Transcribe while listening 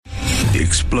The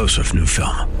explosive new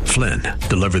film, Flynn,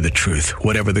 deliver the truth,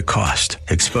 whatever the cost.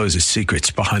 Exposes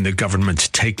secrets behind the government's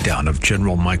takedown of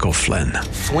General Michael Flynn.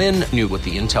 Flynn knew what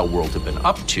the intel world had been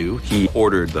up to. He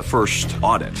ordered the first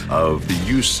audit of the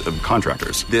use of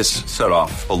contractors. This set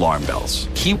off alarm bells.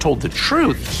 He told the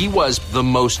truth. He was the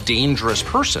most dangerous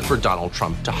person for Donald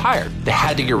Trump to hire. They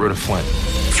had to get rid of Flynn.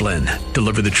 Flynn,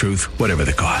 deliver the truth, whatever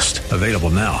the cost. Available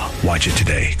now. Watch it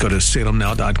today. Go to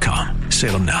salemnow.com.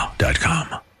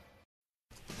 salemnow.com.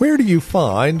 Where do you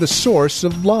find the source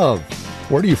of love?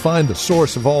 Where do you find the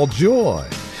source of all joy?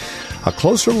 A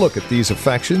closer look at these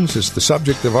affections is the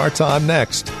subject of our time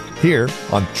next, here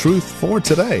on Truth for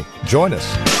Today. Join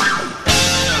us.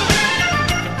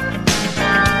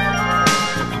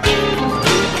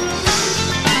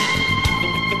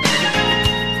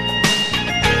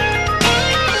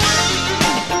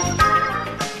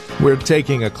 We're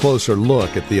taking a closer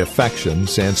look at the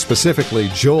affections, and specifically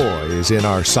joy is in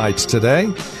our sights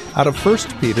today, out of 1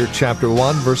 Peter chapter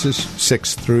 1, verses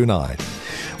 6 through 9.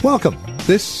 Welcome.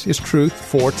 This is Truth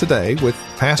for Today with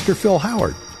Pastor Phil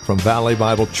Howard from Valley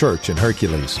Bible Church in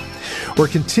Hercules. We're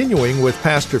continuing with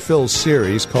Pastor Phil's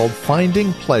series called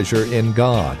Finding Pleasure in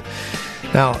God.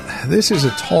 Now, this is a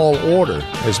tall order,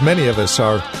 as many of us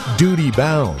are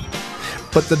duty-bound.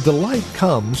 But the delight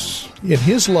comes in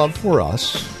His love for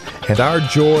us and our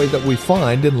joy that we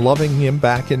find in loving Him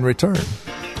back in return.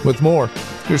 With more,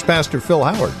 here's Pastor Phil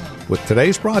Howard with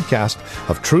today's broadcast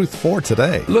of Truth for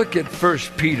Today. Look at 1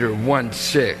 Peter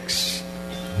 1:6,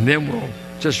 and then we'll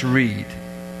just read.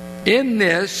 In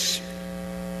this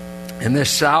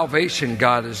salvation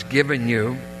God has given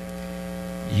you,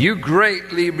 you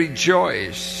greatly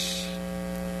rejoice,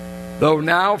 though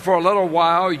now for a little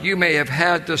while you may have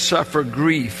had to suffer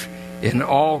grief in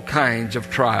all kinds of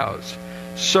trials.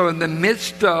 So in the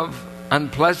midst of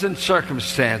unpleasant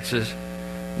circumstances,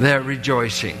 they're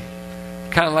rejoicing.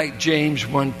 Kind of like James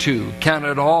 1:2, count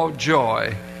it all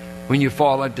joy when you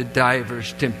fall into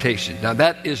diverse temptations. Now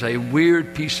that is a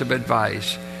weird piece of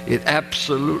advice. It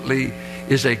absolutely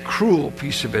is a cruel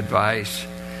piece of advice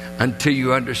until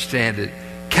you understand it.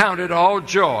 Count it all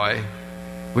joy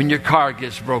when your car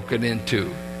gets broken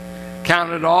into.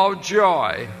 Count it all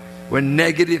joy when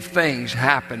negative things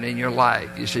happen in your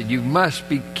life. You said, you must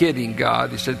be kidding,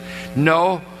 God. He said,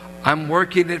 no, I'm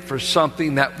working it for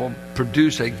something that will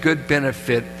produce a good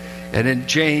benefit. And in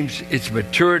James, it's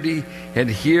maturity. And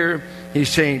here he's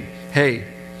saying, hey,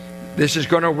 this is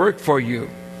going to work for you.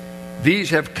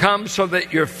 These have come so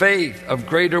that your faith, of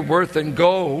greater worth than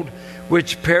gold,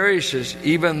 which perishes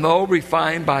even though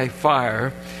refined by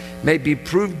fire, may be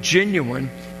proved genuine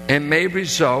and may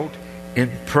result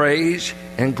in praise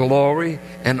and glory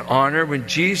and honor when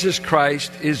Jesus Christ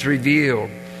is revealed.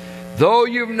 Though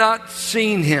you've not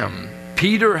seen Him,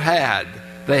 Peter had,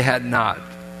 they had not.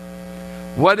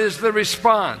 What is the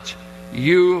response?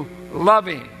 You love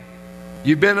Him.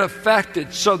 You've been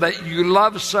affected so that you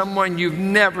love someone you've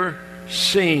never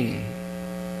seen.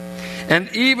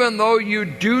 And even though you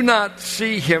do not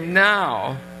see Him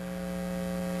now,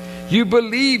 you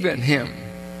believe in Him.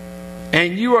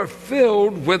 And you are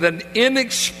filled with an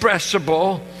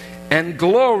inexpressible and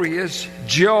glorious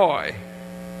joy.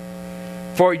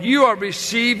 For you are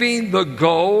receiving the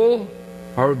goal,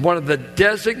 or one of the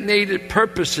designated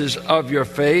purposes of your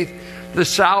faith, the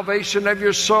salvation of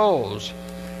your souls.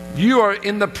 You are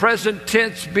in the present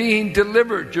tense being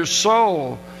delivered, your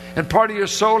soul. And part of your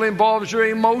soul involves your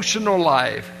emotional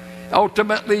life.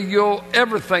 Ultimately,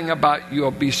 everything about you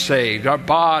will be saved, our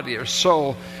body, our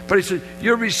soul. But he said,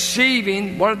 you're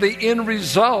receiving one of the end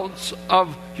results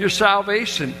of your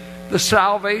salvation. The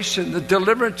salvation, the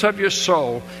deliverance of your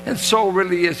soul. And soul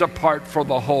really is a part for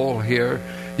the whole here.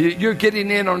 You're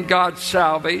getting in on God's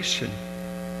salvation.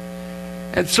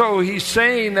 And so he's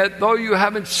saying that though you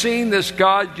haven't seen this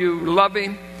God, you love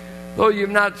Him. Though you've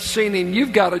not seen Him,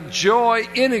 you've got a joy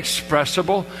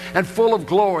inexpressible and full of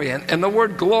glory. And the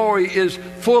word glory is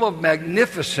full of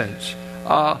magnificence,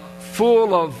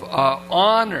 full of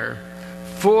honor,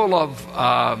 full of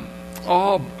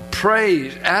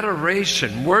praise,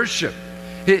 adoration, worship.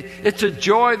 It's a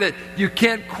joy that you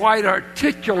can't quite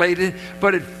articulate it,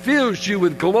 but it fills you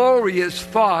with glorious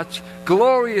thoughts,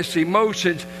 glorious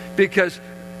emotions, because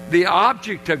the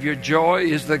object of your joy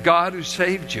is the God who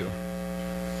saved you.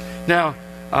 Now,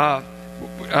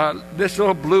 this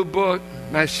little blue book,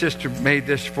 my sister made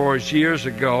this for us years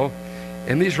ago,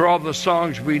 and these were all the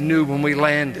songs we knew when we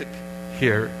landed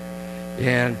here.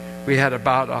 And we had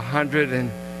about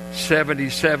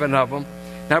 177 of them.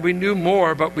 Now, we knew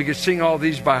more, but we could sing all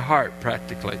these by heart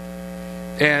practically.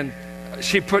 And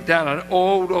she put down an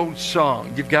old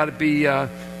song. You've got to be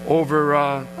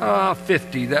over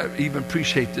 50 that even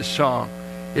appreciate this song.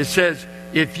 It says,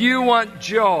 if you want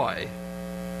joy,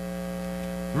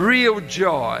 real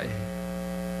joy,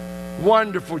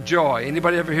 wonderful joy.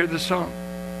 Anybody ever hear this song?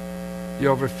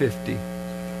 You're over 50.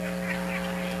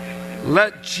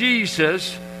 Let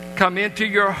Jesus come into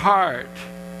your heart.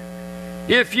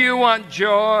 If you want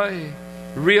joy,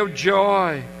 real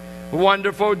joy,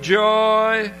 wonderful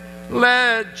joy,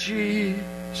 let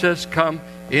Jesus come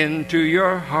into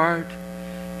your heart.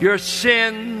 Your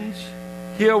sins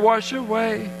He'll wash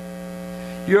away.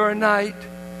 Your night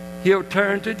He'll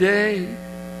turn to day.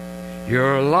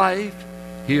 Your life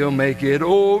He'll make it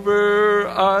over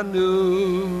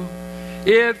anew.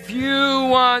 If you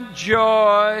want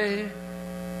joy,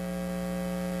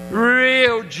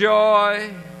 real joy,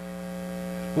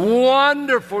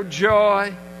 wonderful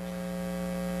joy,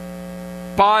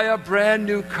 buy a brand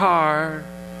new car.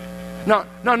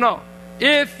 No.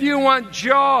 If you want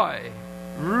joy,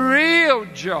 real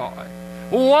joy,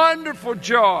 wonderful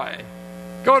joy,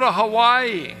 go to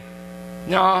Hawaii.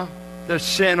 No, there's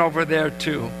sin over there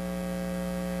too.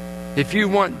 If you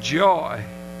want joy,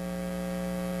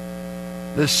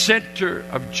 the center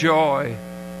of joy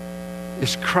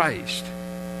is Christ.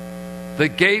 The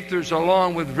Gaithers,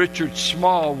 along with Richard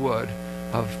Smallwood,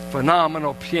 a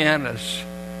phenomenal pianist,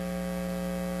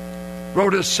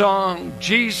 wrote a song,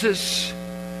 Jesus,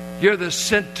 you're the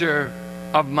center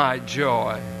of my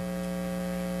joy.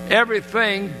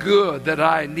 Everything good that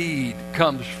I need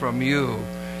comes from you.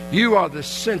 You are the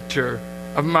center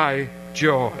of my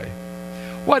joy.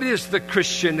 What is the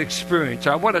Christian experience?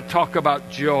 I want to talk about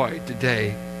joy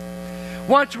today.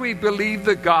 Once we believe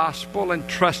the gospel and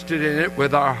trusted in it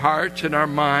with our hearts and our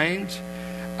minds,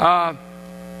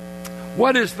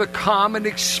 what is the common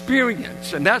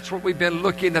experience? And that's what we've been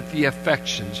looking at, the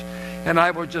affections. And I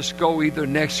will just go either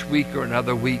next week or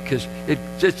another week, because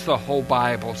it's the whole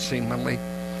Bible, seemingly,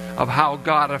 of how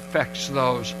God affects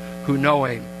those who know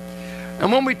Him.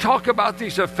 And when we talk about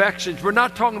these affections, we're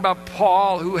not talking about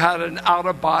Paul, who had an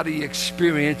out-of-body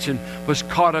experience and was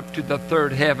caught up to the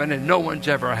third heaven, and no one's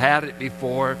ever had it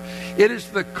before. It is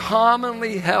the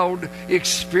commonly held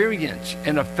experience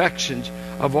and affections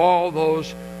of all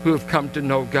those who have come to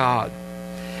know God.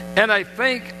 And I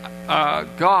thank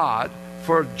God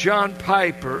for John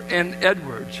Piper and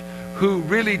Edwards, who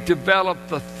really developed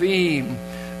the theme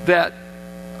that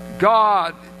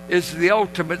God is the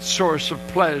ultimate source of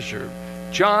pleasure.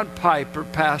 John Piper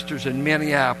pastors in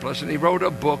Minneapolis, and he wrote a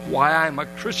book, Why I'm a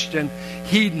Christian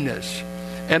Hedonist.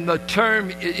 And the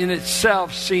term in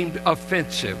itself seemed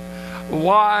offensive.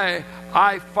 Why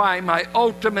I find my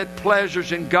ultimate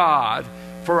pleasures in God,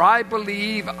 for I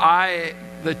believe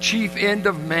the chief end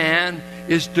of man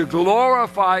is to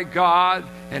glorify God,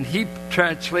 and he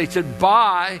translates it,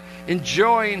 by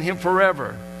enjoying Him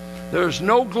forever. There's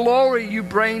no glory you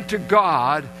bring to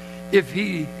God if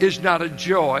He is not a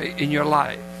joy in your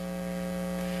life.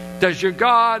 Does your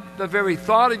God, the very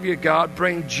thought of your God,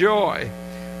 bring joy?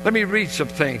 Let me read some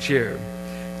things here.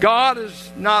 God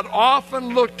is not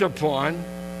often looked upon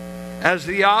as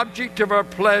the object of our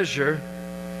pleasure,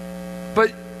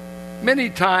 but many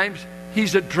times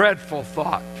He's a dreadful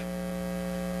thought.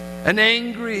 An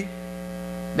angry,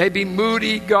 maybe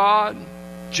moody God,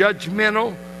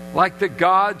 judgmental, like the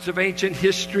gods of ancient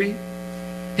history.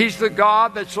 He's the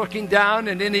God that's looking down,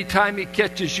 and any time He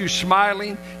catches you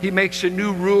smiling, He makes a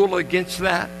new rule against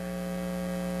that.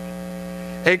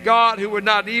 A God who would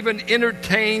not even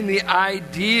entertain the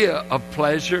idea of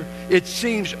pleasure. It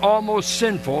seems almost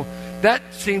sinful. That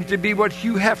seems to be what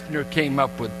Hugh Hefner came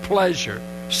up with, pleasure,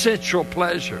 sensual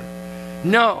pleasure.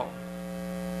 No.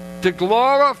 To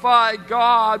glorify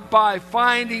God by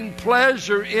finding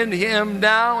pleasure in Him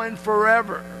now and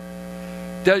forever.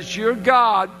 Does your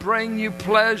God bring you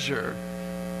pleasure?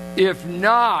 If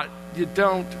not, you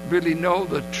don't really know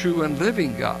the true and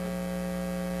living God.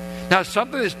 Now,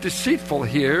 something that's deceitful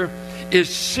here is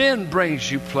sin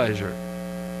brings you pleasure.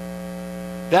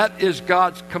 That is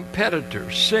God's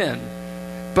competitor, sin.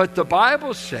 But the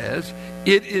Bible says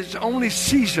it is only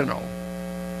seasonal.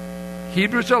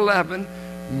 Hebrews 11,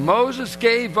 Moses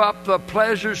gave up the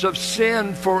pleasures of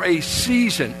sin for a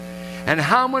season. And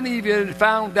how many of you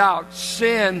found out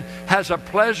sin has a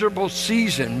pleasurable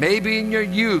season? Maybe in your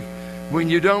youth when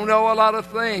you don't know a lot of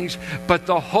things, but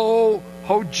the whole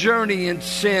journey in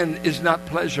sin is not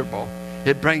pleasurable.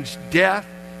 It brings death,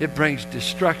 it brings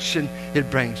destruction, it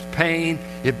brings pain,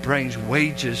 it brings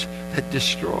wages that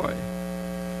destroy.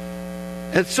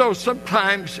 And so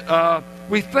sometimes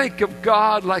we think of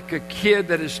God like a kid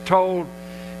that is told,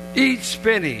 eat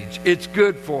spinach, it's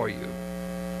good for you.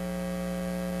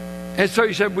 And so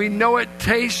he said, we know it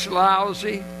tastes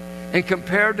lousy, and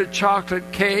compared to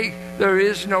chocolate cake, there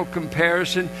is no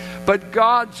comparison. But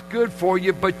God's good for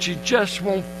you, but you just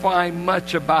won't find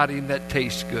much about him that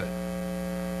tastes good.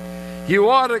 You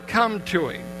ought to come to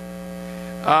him.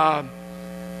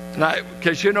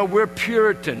 Because, we're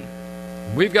Puritan.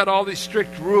 We've got all these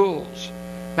strict rules.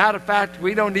 Matter of fact,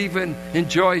 we don't even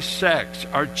enjoy sex.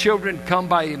 Our children come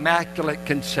by immaculate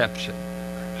conception.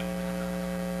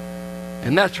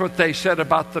 And that's what they said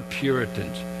about the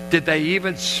Puritans. Did they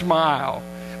even smile?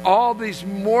 All these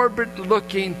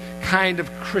morbid-looking kind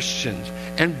of Christians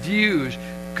and views.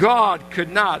 God could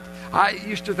not. I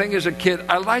used to think as a kid,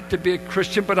 I like to be a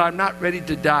Christian, but I'm not ready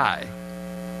to die.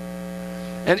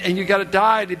 And you got to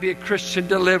die to be a Christian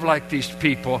to live like these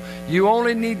people. You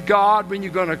only need God when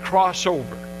you're going to cross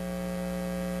over.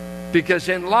 Because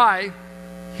in life,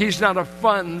 he's not a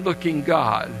fun-looking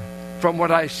God, from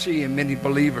what I see in many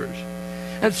believers.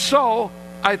 And so,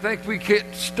 I think we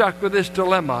get stuck with this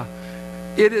dilemma.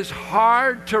 It is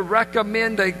hard to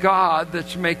recommend a God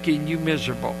that's making you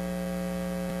miserable.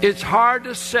 It's hard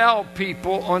to sell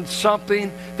people on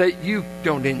something that you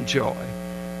don't enjoy.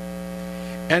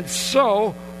 And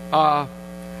so, I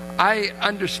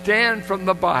understand from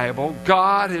the Bible,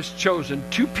 God has chosen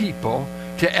two people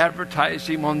to advertise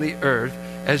him on the earth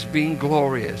as being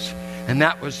glorious. And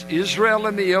that was Israel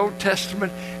in the Old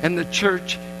Testament and the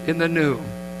church in the New.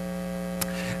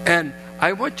 And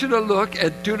I want you to look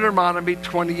at Deuteronomy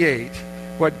 28,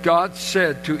 what God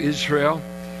said to Israel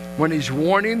when he's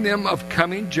warning them of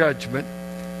coming judgment.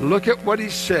 Look at what he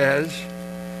says.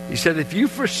 He said, if you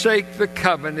forsake the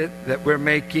covenant that we're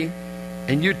making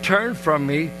and you turn from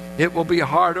me, it will be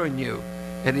hard on you.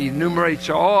 And he enumerates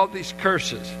all these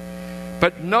curses.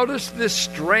 But notice this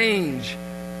strange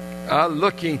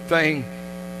looking thing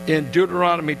in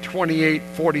Deuteronomy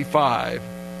 28:45.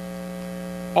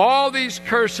 All these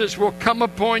curses will come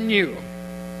upon you.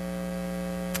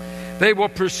 They will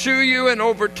pursue you and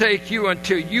overtake you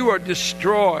until you are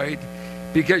destroyed,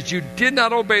 because you did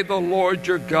not obey the Lord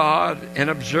your God and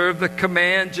observe the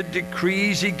commands and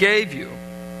decrees he gave you.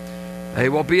 They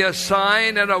will be a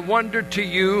sign and a wonder to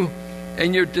you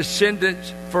and your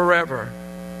descendants forever.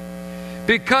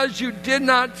 Because you did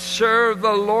not serve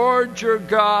the Lord your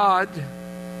God.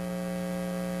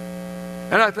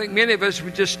 And I think many of us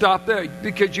would just stop there.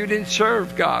 Because you didn't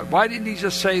serve God. Why didn't he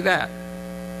just say that?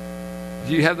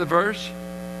 Do you have the verse?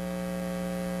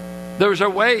 There was a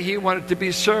way he wanted to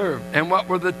be served. And what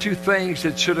were the two things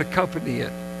that should accompany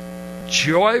it?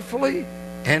 Joyfully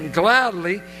and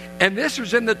gladly. And this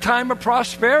was in the time of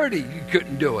prosperity. You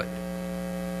couldn't do it.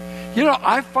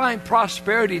 I find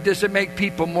prosperity doesn't make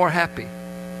people more happy.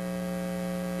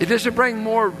 It doesn't bring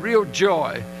more real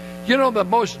joy. The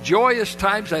most joyous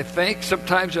times, I think,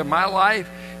 sometimes in my life,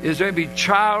 is maybe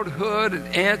childhood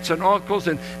and aunts and uncles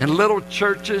and little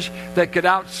churches that could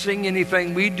out-sing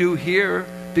anything we do here,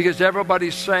 because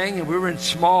everybody sang, and we were in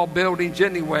small buildings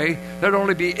anyway. There'd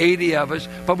only be 80 of us,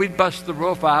 but we'd bust the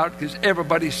roof out because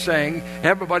everybody sang.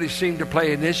 Everybody seemed to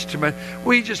play an instrument.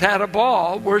 We just had a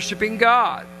ball worshiping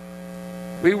God.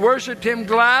 We worshiped him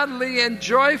gladly and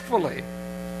joyfully.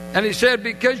 And he said,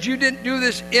 because you didn't do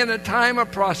this in a time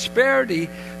of prosperity,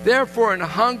 therefore in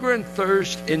hunger and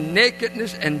thirst, in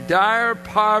nakedness and dire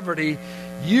poverty,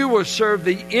 you will serve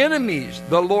the enemies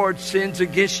the Lord sends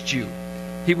against you.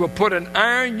 He will put an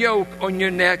iron yoke on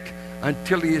your neck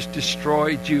until he has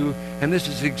destroyed you. And this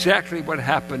is exactly what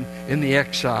happened in the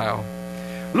exile.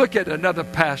 Look at another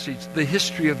passage, the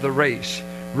history of the race,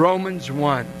 Romans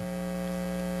 1.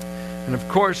 And of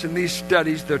course, in these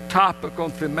studies, they're topical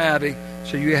and thematic,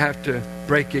 so you have to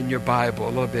break in your Bible a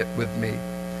little bit with me.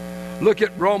 Look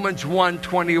at Romans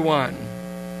 1:21.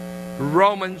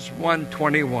 Romans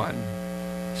 1:21,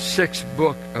 sixth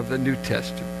book of the New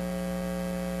Testament.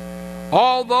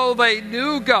 Although they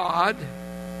knew God,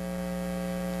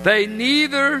 they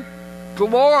neither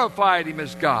glorified him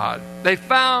as God. They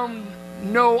found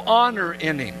no honor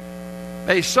in him.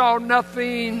 They saw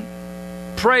nothing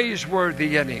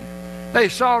praiseworthy in him. They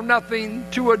saw nothing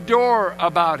to adore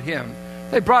about him.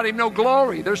 They brought him no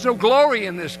glory. There's no glory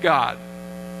in this God.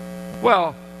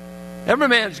 Well, every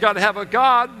man's got to have a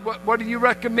God. What do you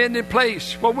recommend in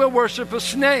place? Well, we'll worship a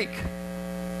snake.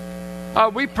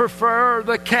 We prefer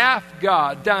the calf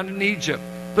god down in Egypt,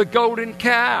 the golden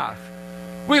calf.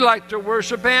 We like to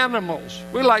worship animals.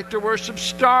 We like to worship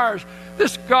stars.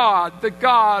 This God, the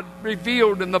God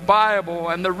revealed in the Bible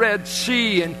and the Red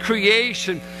Sea and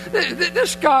creation,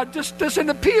 this God just doesn't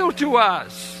appeal to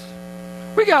us.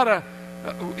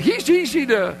 He's easy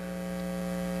to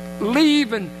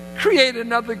leave and create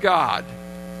another God.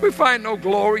 We find no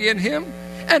glory in him.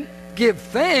 And give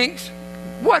thanks.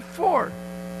 What for?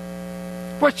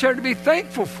 What's there to be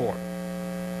thankful for?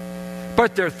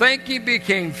 But their thinking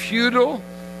became futile,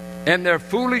 and their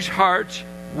foolish hearts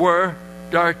were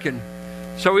darkened.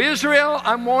 So Israel,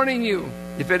 I'm warning you,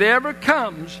 if it ever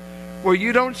comes where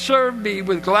you don't serve me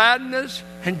with gladness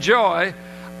and joy,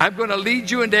 I'm going to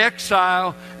lead you into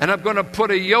exile, and I'm going to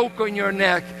put a yoke on your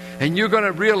neck, and you're going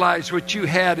to realize what you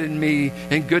had in me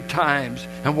in good times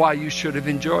and why you should have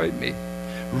enjoyed me.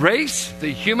 Race, the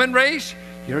human race,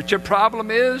 you know what your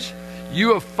problem is?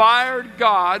 You have fired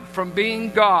God from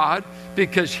being God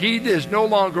because He is no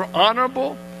longer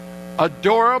honorable,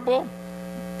 adorable,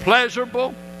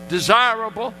 pleasurable,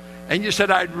 desirable. And you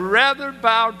said, I'd rather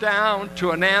bow down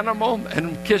to an animal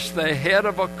and kiss the head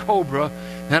of a cobra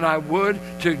than I would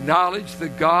to acknowledge the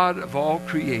God of all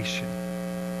creation.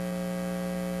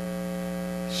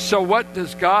 So what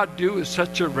does God do in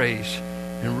such a race?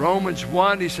 In Romans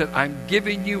 1, He said, I'm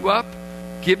giving you up,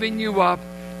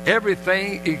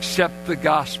 everything except the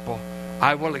gospel.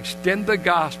 I will extend the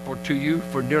gospel to you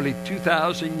for nearly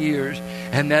 2,000 years,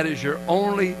 and that is your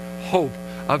only hope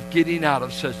of getting out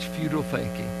of such futile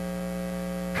thinking.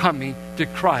 Coming to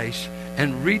Christ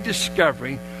and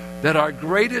rediscovering that our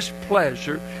greatest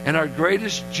pleasure and our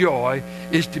greatest joy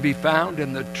is to be found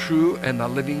in the true and the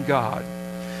living God.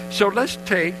 So let's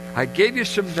I gave you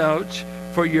some notes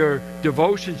for your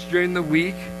devotions during the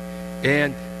week,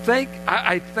 and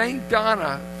I thank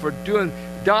Donna for doing.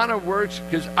 Donna works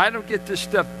because I don't get this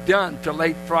stuff done till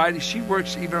late Friday. She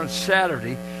works even on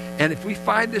Saturday, and if we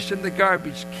find this in the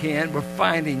garbage can, we're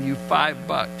finding you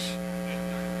 $5.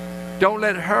 Don't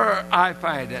let I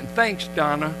find it. And thanks,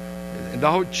 Donna. And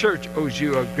the whole church owes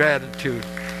you a gratitude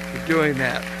for doing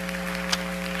that.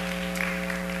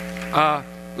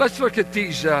 Let's look at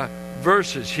these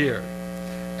verses here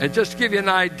and just give you an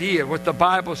idea of what the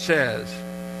Bible says.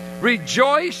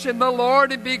 Rejoice in the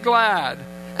Lord and be glad.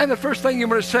 And the first thing you're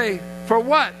going to say, for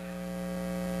what?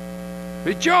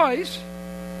 Rejoice?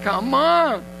 Come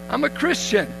on. I'm a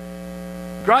Christian.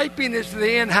 Griping is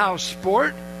the in-house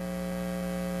sport.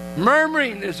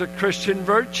 Murmuring is a Christian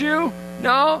virtue.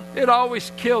 No, it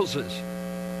always kills us.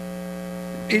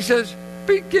 He says,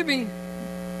 be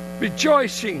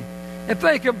rejoicing. And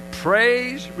think of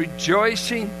praise,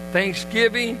 rejoicing,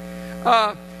 thanksgiving.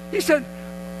 He said,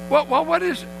 well, what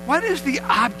is the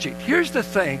object? Here's the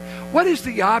thing. What is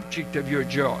the object of your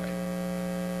joy?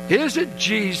 Is it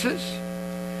Jesus?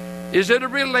 Is it a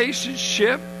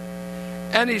relationship?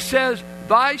 And he says,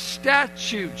 thy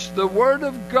statutes, the word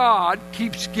of God,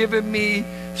 keeps giving me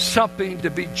something to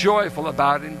be joyful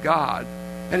about in God.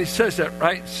 And he says that,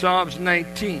 right? Psalms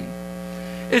 19.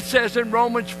 It says in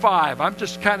Romans 5, I'm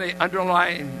just kind of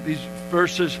underlining these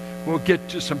verses. We'll get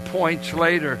to some points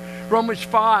later. Romans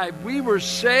 5, we were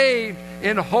saved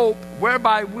in hope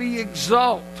whereby we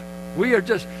exult. We are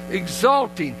just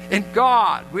exulting in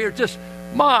God. We are just,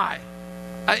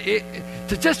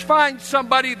 to just find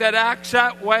somebody that acts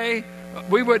that way,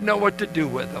 we wouldn't know what to do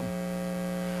with them.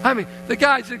 I mean, the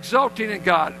guy's exulting in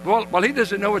God. Well, he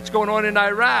doesn't know what's going on in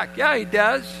Iraq. Yeah, he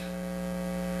does.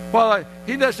 Well,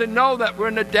 he doesn't know that we're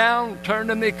in a downturn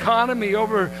in the economy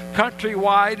over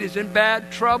countrywide is in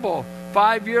bad trouble.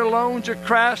 5-year loans are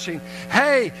crashing.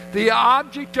 Hey, the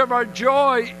object of our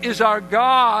joy is our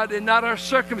God and not our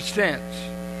circumstance.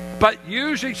 But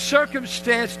usually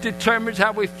circumstance determines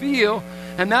how we feel,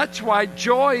 and that's why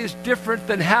joy is different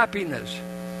than happiness.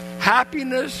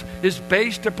 Happiness is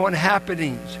based upon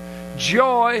happenings.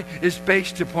 Joy is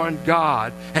based upon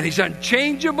God. And He's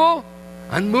unchangeable,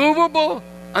 unmovable,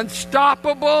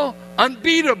 unstoppable,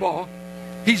 unbeatable.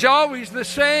 He's always the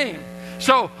same.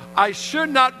 So I should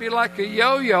not be like a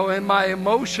yo-yo in my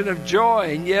emotion of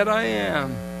joy, and yet I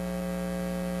am.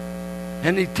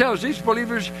 And he tells these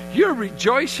believers, you're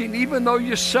rejoicing even though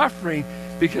you're suffering,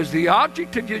 because the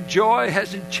object of your joy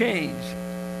hasn't changed.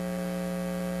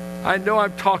 I know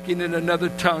I'm talking in another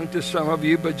tongue to some of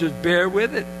you, but just bear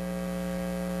with it.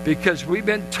 Because we've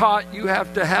been taught you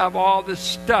have to have all this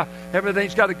stuff.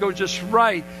 Everything's got to go just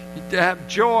right. To have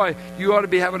joy, you ought to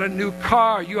be having a new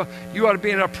car. You ought to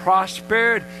be in a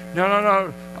prosperity.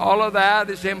 No. All of that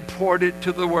is imported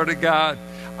to the Word of God.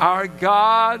 Our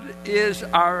God is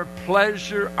our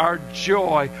pleasure, our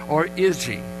joy, or is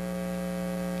He?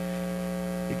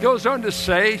 He goes on to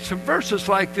say some verses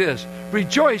like this.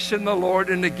 Rejoice in the Lord.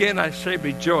 And again, I say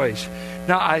rejoice.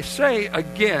 Now, I say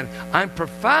again, I'm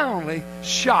profoundly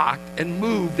shocked and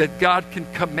moved that God can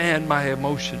command my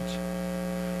emotions.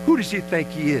 Who does He think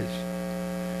He is?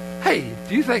 Hey,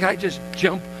 do you think I just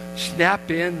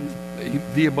snap in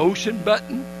the emotion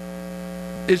button?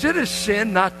 Is it a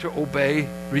sin not to obey,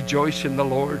 rejoice in the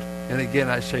Lord? And again,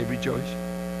 I say rejoice.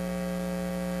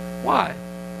 Why?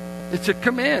 It's a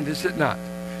command, is it not?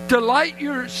 Delight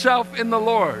yourself in the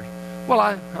Lord. Well,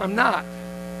 I'm not.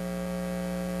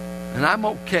 And I'm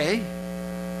okay.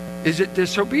 Is it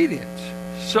disobedience?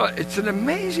 So it's an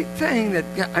amazing thing that,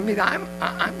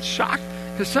 I'm shocked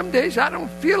because some days I don't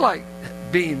feel like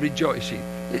being rejoicing.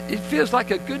 It feels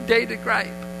like a good day to gripe.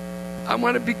 I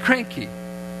want to be cranky.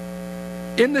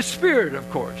 In the Spirit, of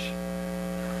course.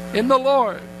 In the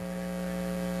Lord.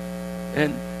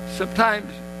 And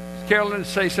sometimes Carolyn will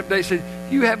say, some days,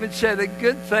 you haven't said a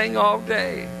good thing all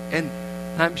day. And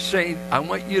I'm saying, I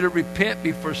want you to repent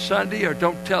before Sunday, or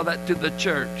don't tell that to the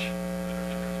church.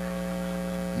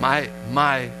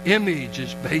 My image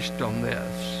is based on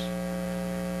this.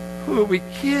 Who are we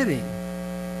kidding?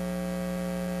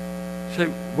 Say,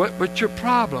 what's your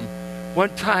problem?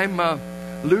 One time,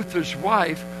 Luther's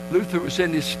wife, Luther was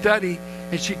in his study,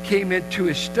 and she came into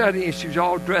his study, and she was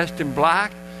all dressed in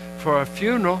black for a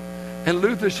funeral. And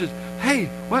Luther says, hey,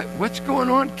 what's going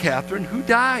on, Catherine? Who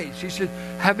died? She said,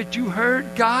 haven't you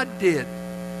heard? God did.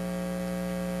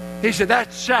 He said,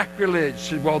 that's sacrilege.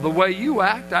 She said, well, the way you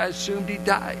act, I assumed he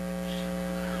died.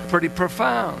 Pretty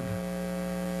profound.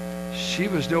 She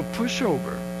was no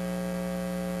pushover.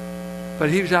 But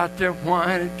he was out there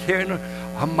whining, carrying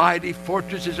a mighty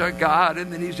fortress is our God,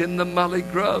 and then he's in the mully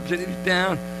grubs, and he's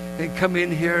down, and come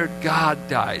in here, God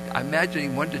died. I imagine he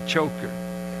wanted to choke her.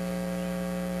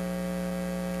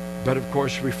 But of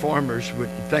course, reformers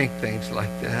wouldn't think things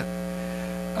like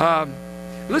that.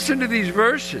 Listen to these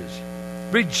verses.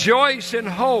 Rejoice in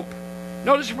hope.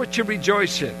 Notice what you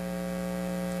rejoice in.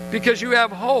 Because you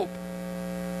have hope.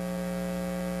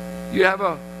 You have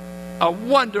a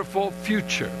wonderful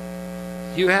future.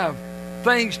 You have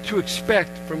things to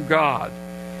expect from God.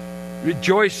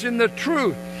 Rejoice in the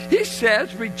truth. He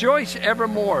says, rejoice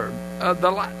evermore.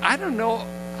 I know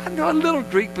a little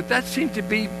Greek, but that seems to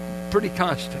be pretty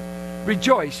constant.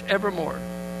 Rejoice evermore.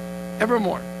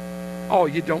 Evermore. Oh,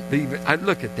 you don't believe it? I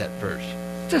look at that verse.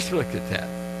 Just look at that.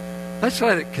 Let's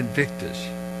let it convict us.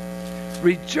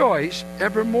 Rejoice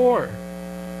evermore.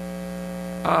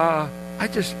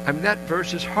 That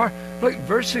verse is hard. Look,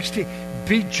 verse 16.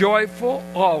 Be joyful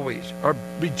always, or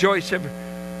rejoice ever.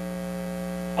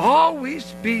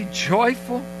 Always be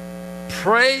joyful.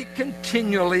 Pray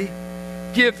continually.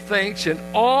 Give thanks in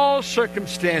all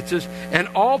circumstances, and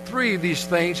all three of these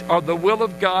things are the will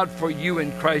of God for you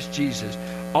in Christ Jesus.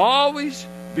 Always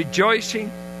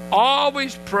rejoicing,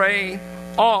 always praying,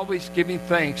 always giving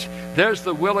thanks. There's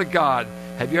the will of God.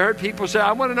 Have you heard people say,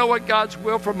 I want to know what God's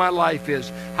will for my life is?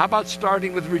 How about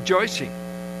starting with rejoicing?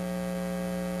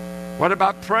 What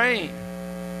about praying?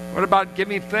 What about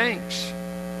giving thanks?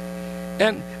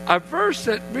 And a verse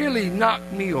that really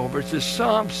knocked me over is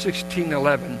Psalm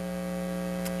 16:11.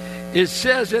 It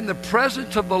says, in the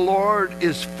presence of the Lord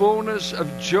is fullness of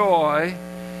joy,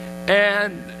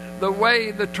 and the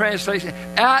way the translation,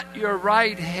 at your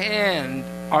right hand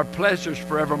are pleasures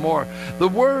forevermore. The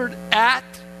word at,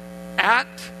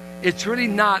 it's really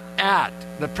not at.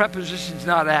 The preposition's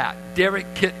not at. Derek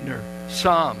Kittner,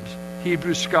 Psalms,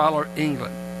 Hebrew scholar,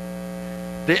 England.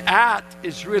 The at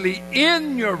is really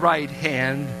in your right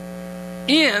hand.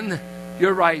 In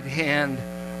your right hand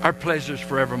are pleasures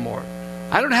forevermore.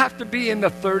 I don't have to be in the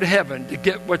third heaven to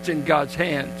get what's in God's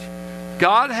hands.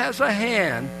 God has a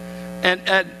hand, and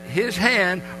at his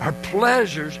hand are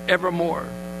pleasures evermore.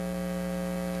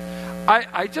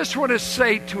 I just want to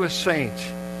say to a saint,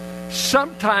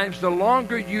 sometimes the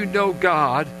longer you know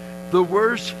God, the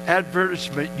worse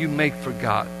advertisement you make for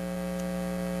God.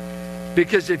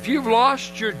 Because if you've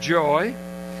lost your joy,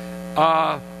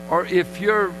 or if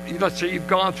let's say you've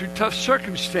gone through tough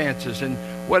circumstances and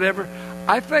whatever,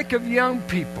 I think of young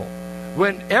people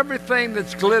when everything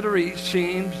that's glittery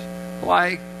seems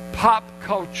like pop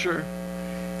culture.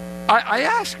 I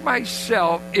ask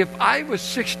myself, if I was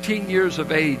 16 years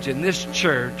of age in this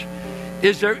church,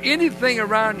 is there anything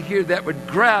around here that would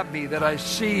grab me that I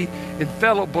see in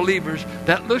fellow believers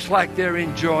that looks like they're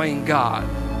enjoying God?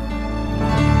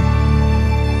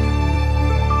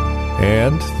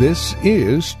 And this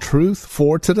is Truth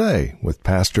for Today with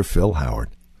Pastor Phil Howard,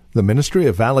 the ministry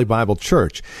of Valley Bible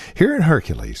Church here in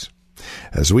Hercules.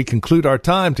 As we conclude our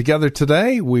time together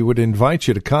today, we would invite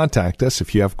you to contact us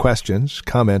if you have questions,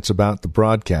 comments about the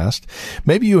broadcast.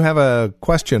 Maybe you have a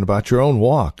question about your own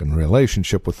walk and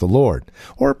relationship with the Lord,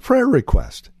 or a prayer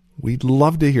request. We'd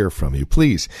love to hear from you.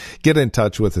 Please get in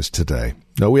touch with us today.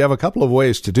 Now, we have a couple of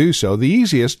ways to do so. The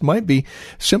easiest might be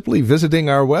simply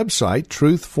visiting our website,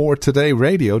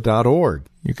 truthfortodayradio.org.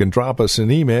 You can drop us an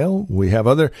email. We have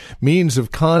other means of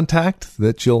contact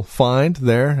that you'll find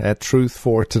there at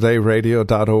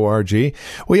truthfortodayradio.org.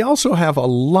 We also have a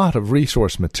lot of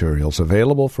resource materials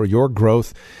available for your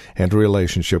growth and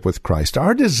relationship with Christ.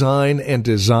 Our design and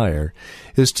desire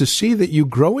is to see that you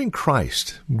grow in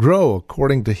Christ, grow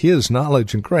according to His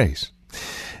knowledge and grace.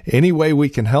 Any way we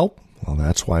can help, well,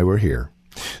 that's why we're here.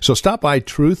 So stop by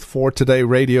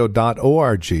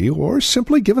truthfortodayradio.org or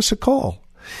simply give us a call.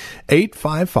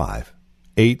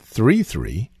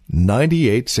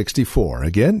 855-833-9864.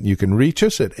 Again, you can reach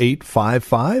us at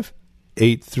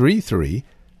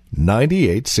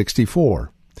 855-833-9864.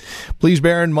 Please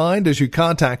bear in mind as you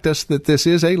contact us that this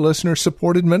is a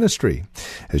listener-supported ministry.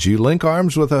 As you link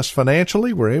arms with us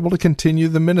financially, we're able to continue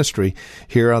the ministry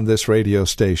here on this radio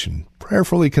station.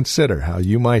 Prayerfully consider how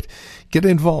you might get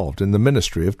involved in the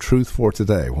ministry of Truth for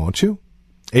Today, won't you?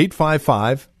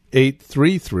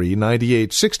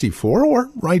 855-833-9864 or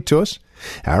write to us.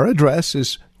 Our address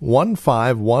is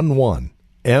 1511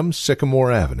 M.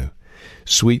 Sycamore Avenue,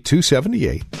 Suite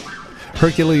 278,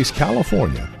 Hercules,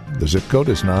 California. The zip code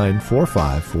is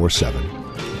 94547.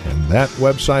 And that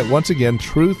website, once again,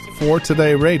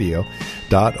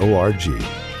 truthfortodayradio.org.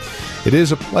 It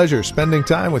is a pleasure spending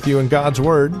time with you in God's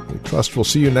Word. We trust we'll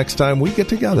see you next time we get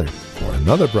together for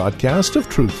another broadcast of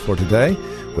Truth for Today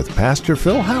with Pastor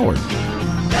Phil Howard.